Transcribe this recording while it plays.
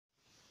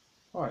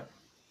Alright.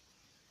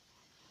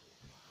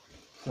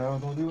 So we're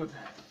gonna do it.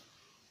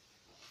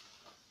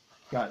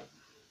 Got it.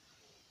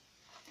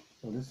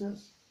 So this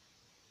is.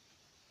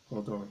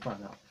 Go through and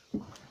find out.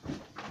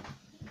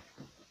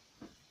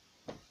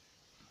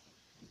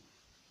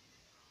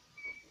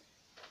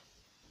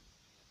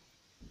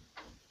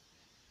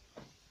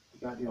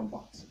 Got the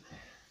unboxing.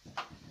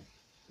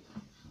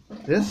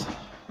 This.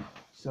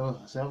 So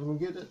Sal's gonna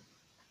get it.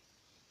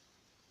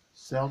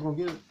 Sal's gonna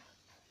get it.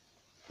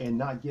 And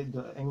not get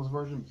the English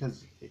version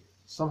because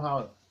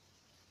somehow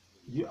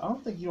I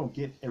don't think you don't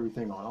get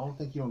everything on. I don't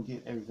think you don't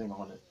get everything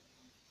on it.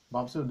 But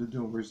I'm still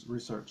doing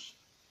research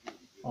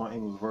on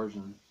English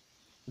version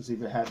to see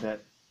if it had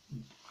that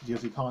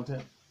DLC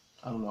content.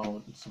 I don't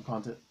know, some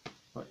content,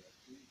 but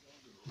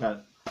got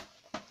it.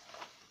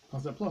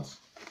 Content Plus.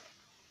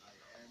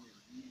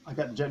 I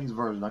got the Japanese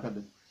version. I got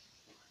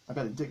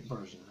the dick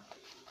version.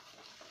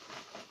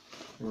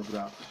 Rip it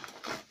out.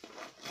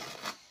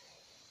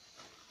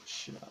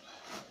 Shit out.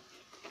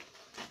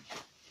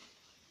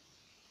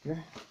 Okay.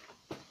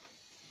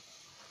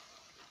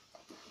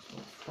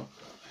 Oh, fuck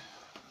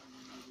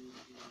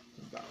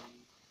that. Got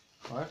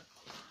it. Alright.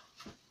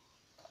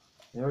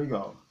 There we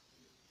go.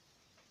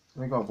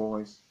 There we go,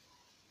 boys.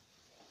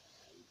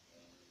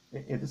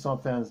 If there's some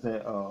fans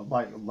that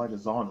like the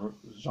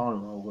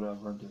genre or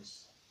whatever,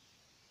 just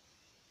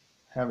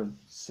having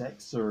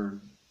sex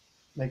or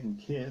making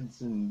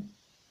kids in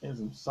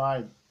some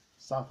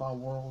sci-fi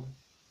world,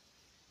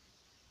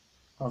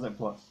 Concept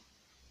Plus.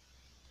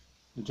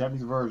 The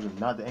Japanese version,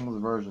 not the English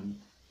version,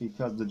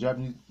 because the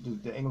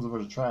English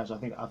version is trash. I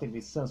think they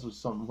censored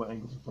something with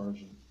English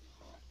version.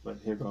 But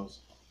here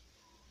goes.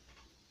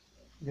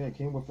 Yeah, it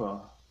came with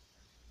look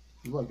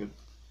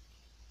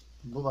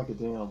like a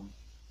damn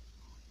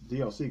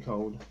DLC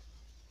code.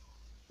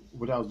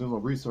 Without I was doing a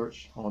little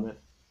research on it.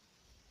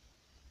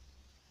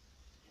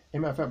 As a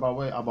matter of fact, by the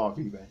way, I bought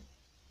eBay.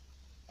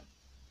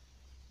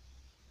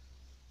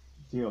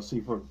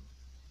 DLC for, I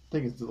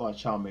think it's like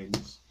Child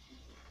Maidens.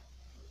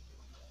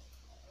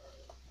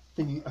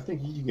 I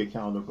think you get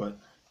calendar, but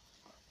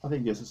I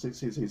think it's a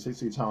 60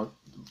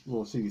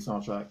 little CD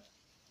soundtrack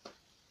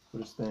for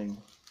this thing.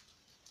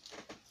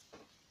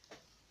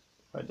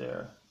 Right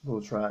there,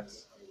 little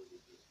tracks.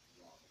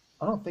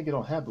 I don't think it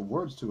don't have the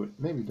words to it.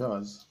 Maybe it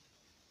does.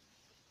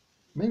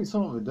 Maybe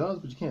some of it does,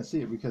 but you can't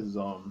see it because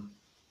on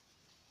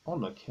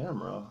the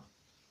camera.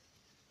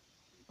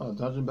 Oh,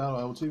 Dungeon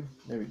Battle L2.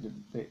 There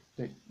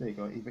you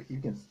go. You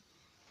can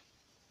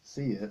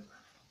see it.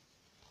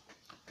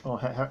 Oh,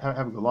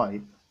 have a good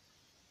light.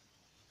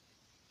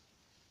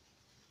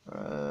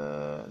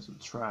 Some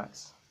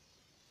tracks.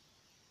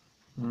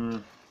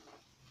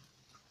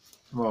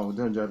 Well,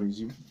 they're in Japanese.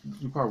 You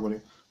probably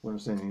wouldn't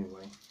understand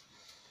anyway.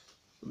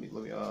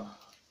 Let me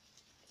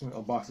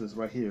unbox this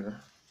right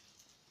here.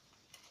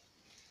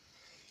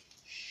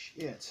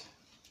 Shit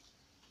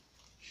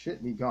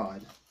me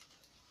God.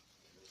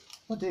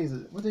 What day is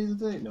it? What day is it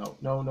today? No.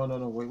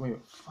 Wait.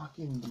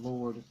 Fucking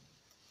Lord.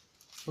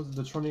 Was it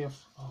the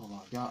 20th? Oh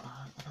my God.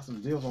 I got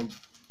some deals on.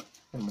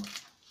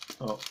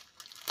 Oh.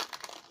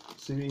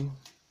 CD.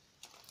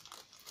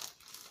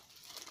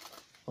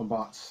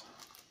 Unbox.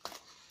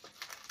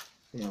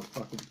 Damn,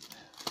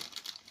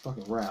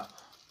 fucking wrap.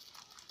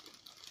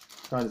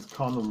 Try this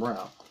condom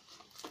wrap.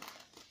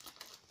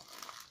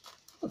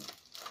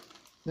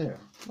 There.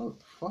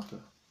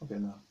 Motherfucker. Okay,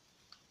 now.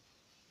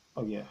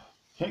 Oh yeah.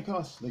 Can't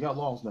cuss. They got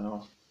laws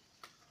now.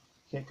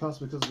 Can't cuss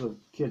because of the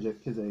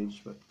kid's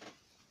age, but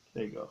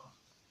there you go.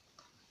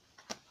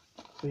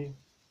 See?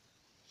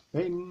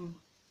 Maiden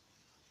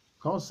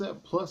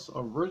Concept Plus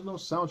Original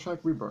Soundtrack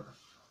Rebirth.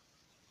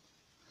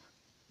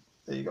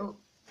 There you go.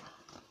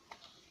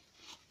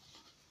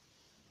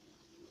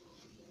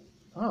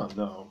 I don't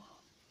know.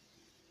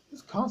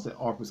 This concept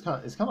art was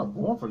kind of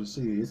born for the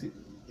series.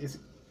 It's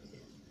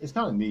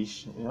kind of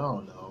niche. I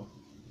don't know.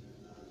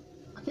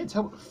 I can't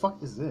tell what the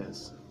fuck is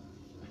this.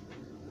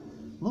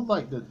 Look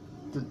like the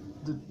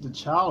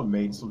child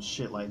made some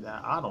shit like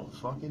that. I don't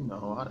fucking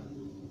know. I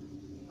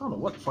don't know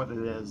what the fuck it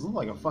is. Look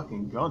like a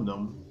fucking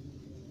Gundam.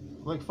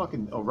 Like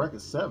fucking a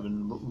Record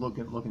 7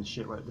 looking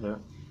shit right there.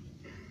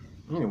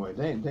 Anyway,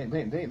 they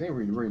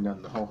really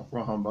nothing the whole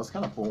humbug. It's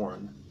kind of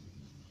boring.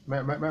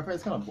 Matter of fact,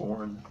 it's kind of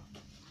boring.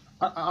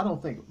 I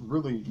don't think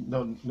really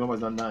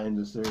nobody's not in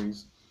this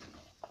series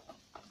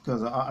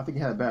because I think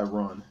it had a bad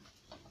run.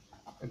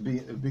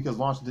 Because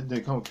launch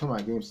didn't come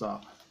out at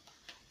GameStop.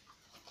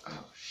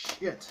 Oh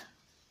shit!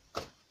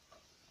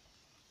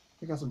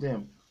 They got some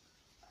damn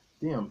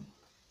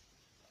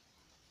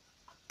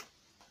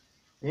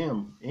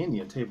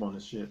Indian tape on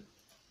this shit.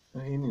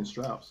 Indian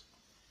straps.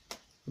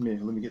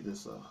 Let me get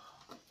this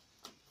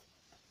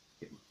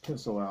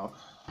pencil out.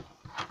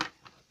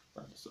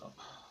 Wrap this up.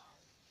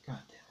 God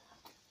damn it.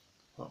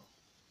 Oh.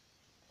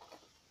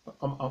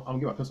 I'm gonna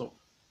get my pencil.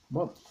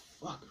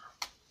 Motherfucker.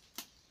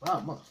 Wow,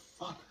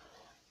 motherfucker.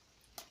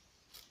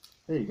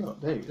 There you go.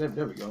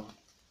 There we go.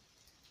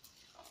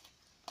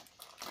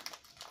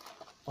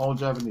 All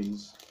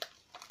Japanese.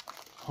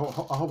 I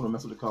hope I don't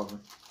mess with the cover.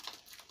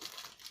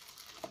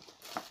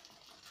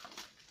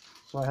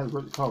 So I had to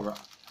rip the cover.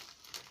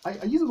 I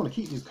usually want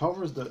to keep these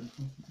covers to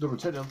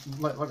protect them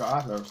like an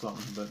iPad or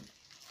something, but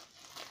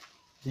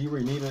do you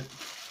really need it?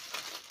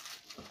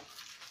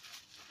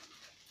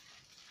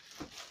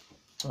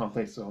 I don't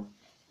think so.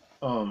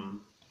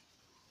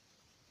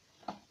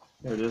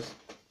 There it is.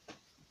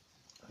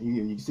 You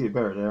can see it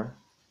better there.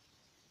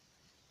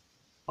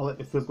 I like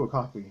the physical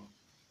copy,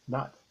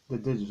 not the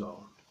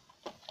digital.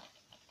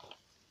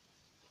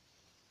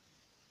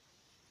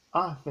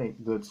 I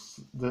think the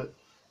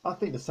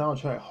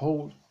soundtrack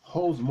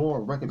holds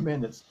more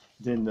recommended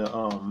than the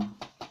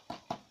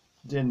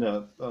than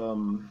the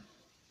um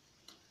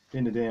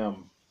than the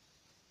damn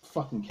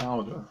fucking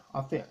calendar.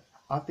 I think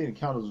the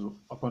calendar's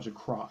a bunch of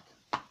crock.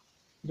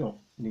 You don't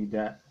need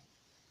that.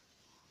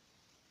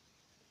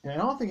 And I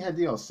don't think it had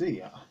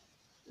DLC.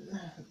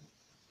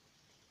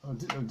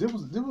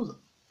 There was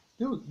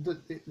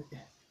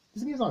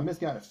this game's not a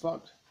misguided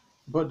fucked,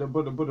 but the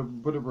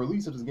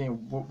release of this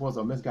game was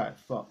a misguided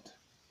fucked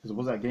because it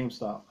was at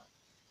GameStop,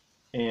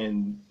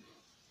 and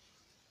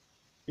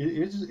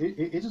it's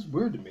just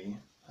weird to me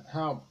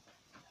how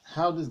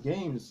this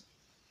game's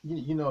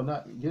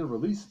not get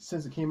released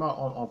since it came out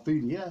on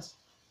 3DS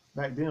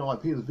back then on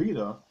like PS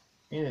Vita,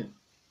 and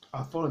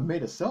I thought it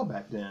made a sell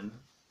back then.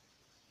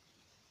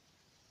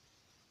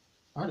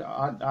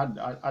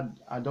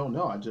 I don't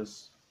know.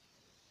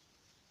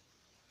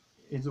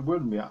 It's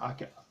weird to me. I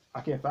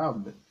can't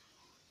fathom it.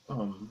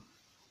 Um,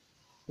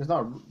 it's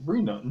not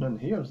reading nothing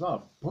here. It's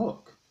not a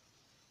book.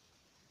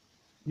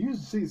 You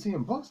usually see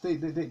in books.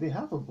 They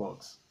have a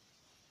books.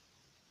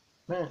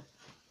 Man,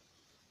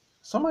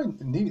 somebody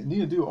need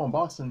to do an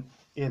unboxing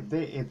if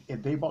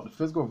they bought the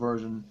physical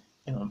version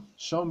and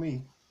show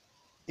me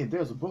if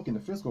there's a book in the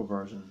physical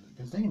version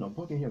because there ain't no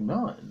book in here.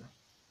 None.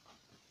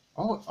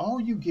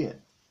 All you get,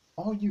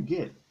 all you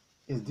get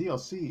is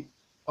DLC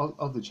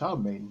of the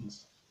Child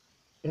Maidens,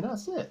 and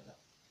that's it.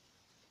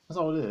 That's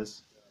all it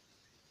is.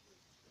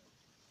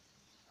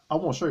 I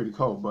won't show you the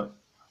code, but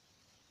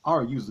I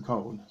already used the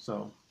code,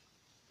 so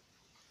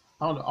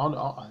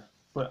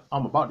but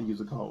I'm about to use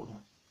the code,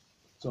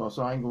 so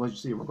I ain't gonna let you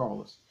see it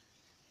regardless.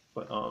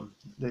 But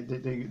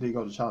they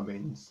go to Child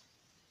Maidens,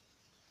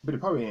 but it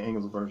probably ain't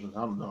English version.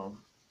 I don't know.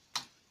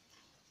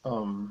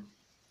 Um,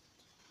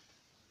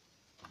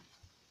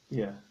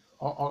 yeah,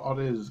 all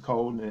it is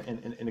code,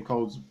 and the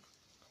code's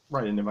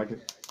right in there. If I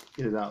can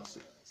get it out,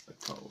 it's the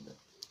code.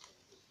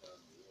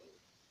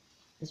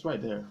 It's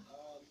right there.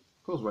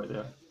 Code's right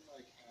there.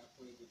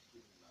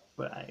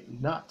 But I'm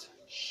not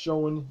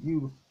showing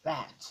you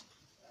that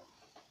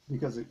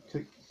because I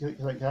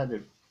had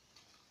to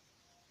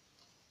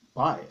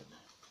buy it.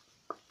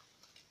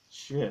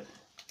 Shit.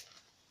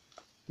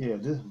 Yeah,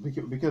 just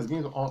because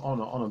games are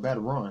on a bad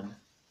run,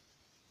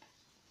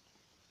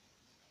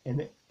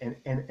 and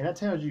that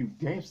tells you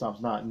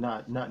GameStop's not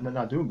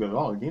doing good at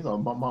all.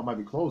 GameStop might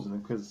be closing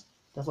because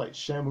that's like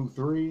Shamu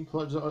 3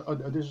 Collector's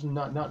Edition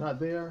not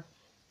there.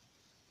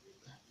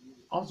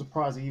 I'm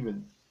surprised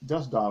even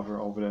Dust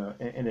Diver over there.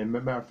 And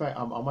matter of fact,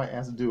 I might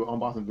ask to do an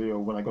unboxing video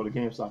when I go to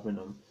GameStop and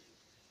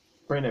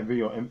bring that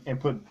video and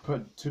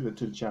put to the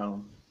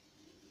channel.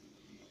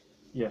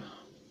 Yeah.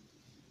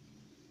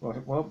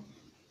 Well,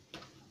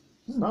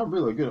 this is not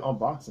really a good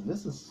unboxing.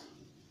 This is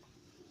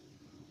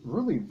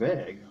really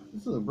vague.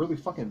 This is a really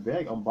fucking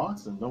vague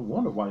unboxing. No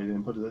wonder why they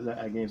didn't put it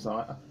at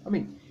GameStop. I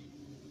mean,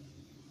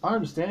 I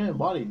understand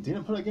why they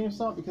didn't put it at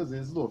GameStop because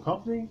it's a little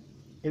company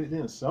and it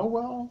didn't sell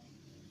well.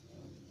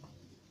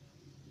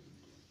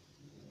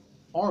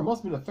 Or it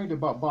must have been affected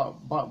by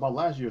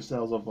last year's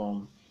sales of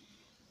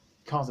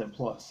Concept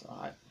Plus.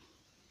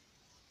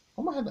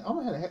 I'm gonna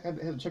have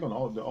to check on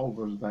all the old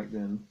versions back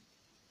then.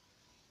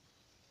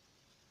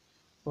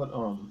 But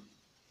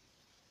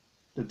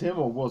the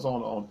demo was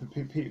on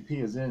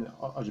PSN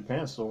a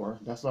Japan store.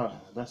 That's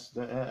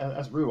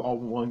real. All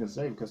one can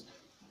say because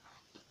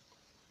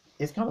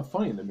it's kind of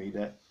funny to me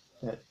that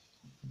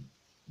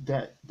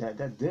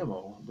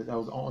demo that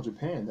was on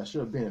Japan that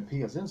should have been a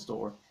PSN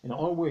store, and the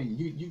only way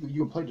you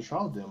can play the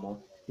trial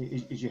demo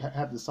is you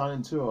have to sign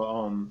into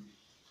a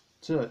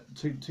to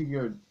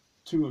your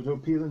to a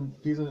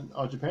PSN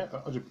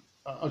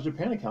a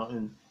Japan account,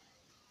 and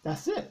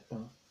that's it.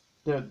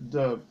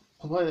 The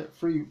play it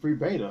free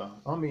beta.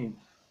 I mean,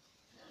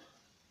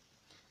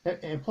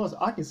 and plus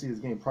I can see this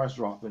game price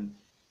dropping,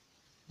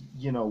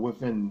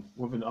 within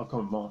the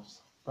upcoming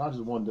months. But I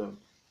just wanted to.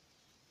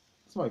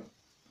 This might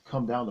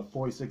come down to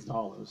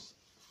 $46.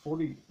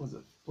 40 was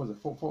it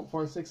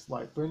 46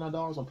 like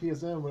 $39 on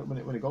PSN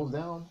when it goes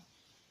down.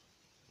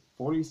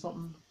 40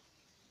 something.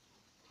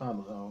 I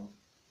don't know.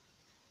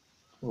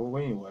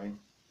 Well, anyway,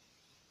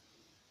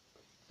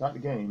 got the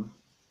game.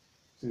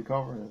 See the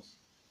cover is.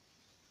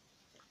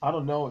 I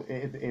don't know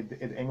if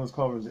the English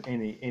cover is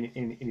any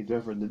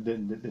different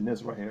than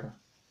this right here.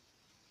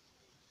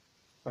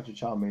 Got your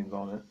child names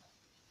on it.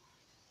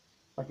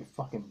 Like it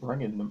fucking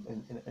bringing them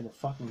in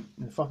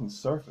the fucking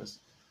surface.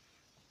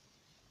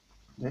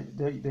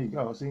 There you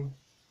go. See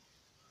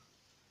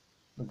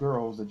the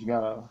girls that you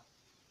gotta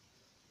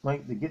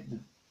like to get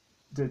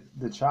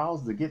the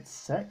childs to get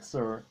sex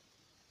or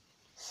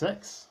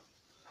Sex,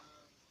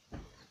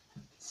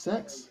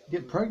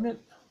 get pregnant.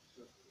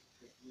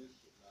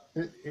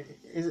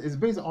 It's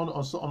based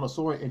on a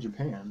story in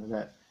Japan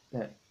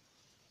that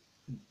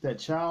that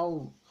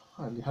child,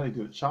 how do you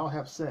do it? Child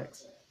have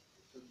sex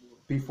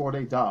before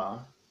they die,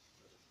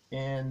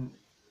 and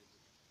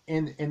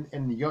in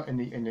the young in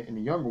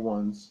the younger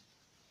ones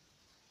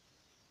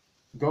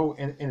go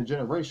in a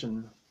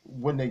generation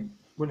when they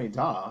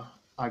die.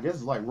 I guess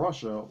it's like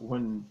Russia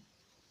when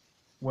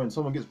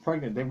someone gets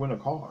pregnant, they win a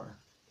car.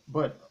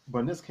 But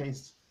in this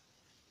case,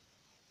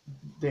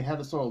 they had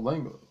a sort of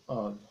language,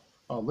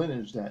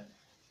 lineage that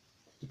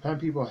Japan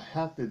people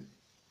have to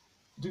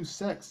do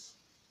sex,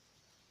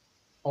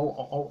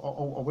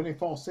 or when they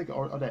fall sick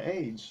or their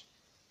age,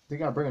 they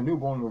gotta bring a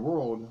newborn in the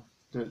world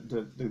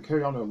to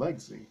carry on their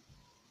legacy.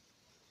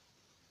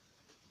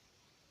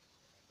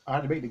 I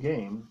had to make the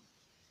game.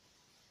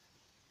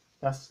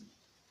 That's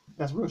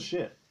that's real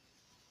shit.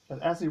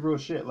 That's actually real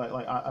shit.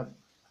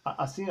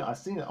 I seen it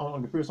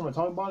on the computer. Someone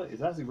talking about it.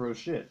 It's actually real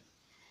shit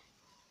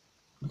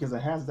because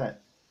it has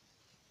that.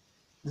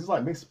 This is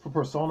like mixed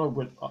persona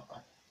with.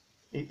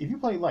 If you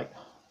play like,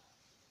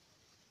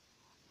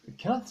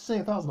 can I say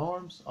A Thousand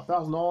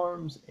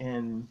Arms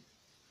and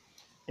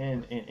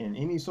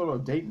any sort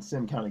of dating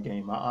sim kind of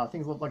game. I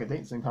think it's like a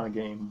dating sim kind of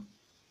game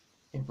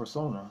in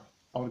Persona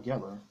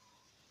altogether,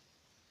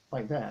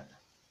 like that.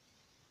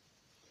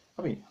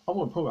 I mean, I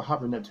wouldn't put a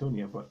Hyper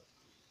Neptunia, but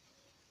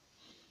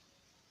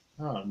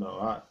I don't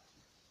know.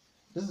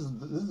 This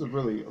is a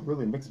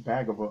really mixed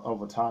bag of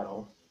a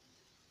title.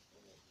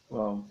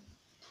 Well,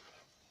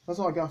 that's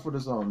all I got for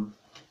this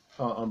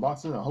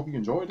unboxing. I hope you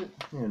enjoyed it,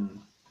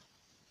 and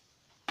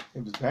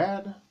if it's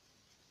bad,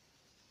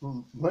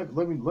 let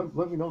me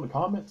know in the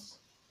comments.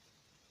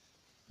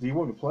 Do you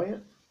want me to play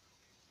it?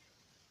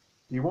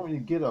 Do you want me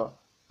to get a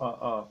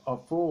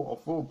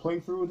full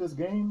playthrough of this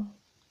game?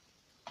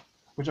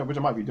 Which I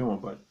might be doing,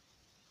 but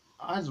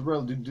I just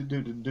rather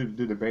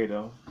do the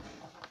beta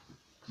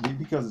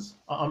because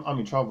I'm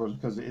in trouble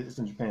because it's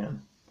in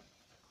Japan.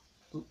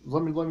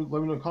 Let me know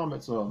in the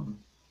comments.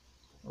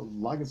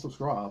 Like and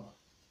subscribe.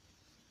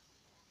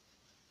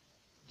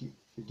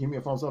 Give me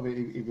a thumbs up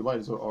if you like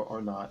this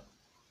or not.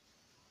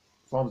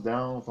 Thumbs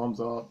down, thumbs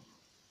up,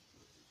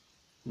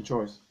 your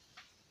choice.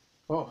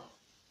 Well,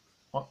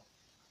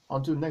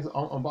 on to the next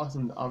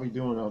unboxing, I'll be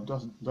doing a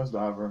Dust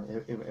Diver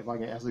if I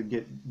can actually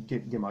get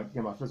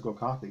my physical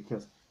copy,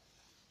 because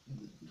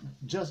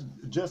just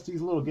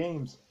these little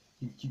games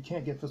you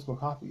can't get physical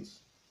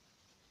copies.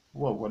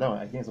 Well,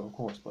 whatever games of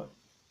course, but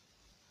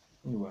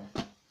anyway.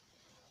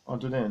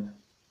 Until then,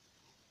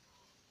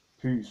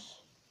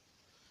 peace.